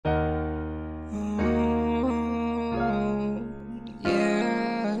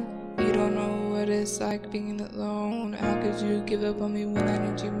like being alone. How could you give up on me when I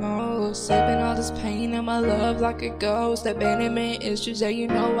need you most? Sipping all this pain in my love like a ghost. Abandonment issues, yeah, you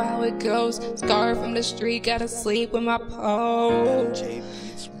know how it goes. Scarred from the street, gotta sleep with my pole.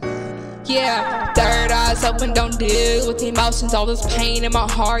 Yeah, third eyes open, don't deal with the emotions. All this pain in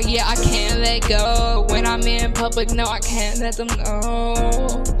my heart, yeah, I can't let go. When I'm in public, no, I can't let them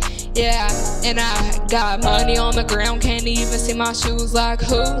know. Yeah, and I got money on the ground, can't even see my shoes like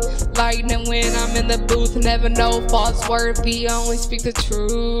who? Lightning when I'm in the booth, never know false word, we only speak the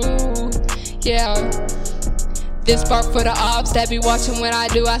truth. Yeah, this part for the ops that be watching when I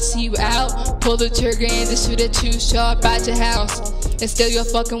do, I see you out. Pull the trigger and just shoot at you, show up at your house and steal your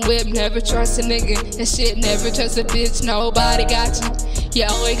fucking whip. Never trust a nigga and shit, never trust a bitch, nobody got you. You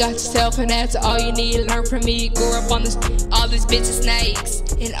only got yourself, and that's all you need to learn from me. Grew up on this, all these bitches snakes,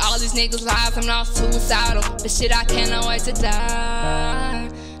 and all these niggas lies. I'm not suicidal, but shit, I cannot wait to die.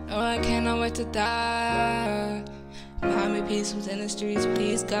 No, I cannot wait to die. Find me peace within the streets,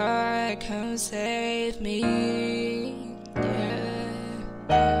 please God, come save me. Yeah,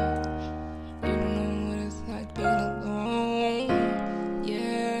 you don't know what it's like being alone.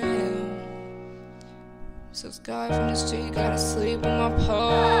 Yeah, so scarred from the street, gotta sleep with my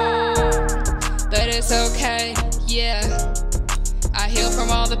pole. But it's okay, yeah, I heal from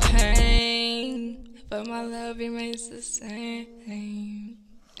all the pain, but my love remains the same.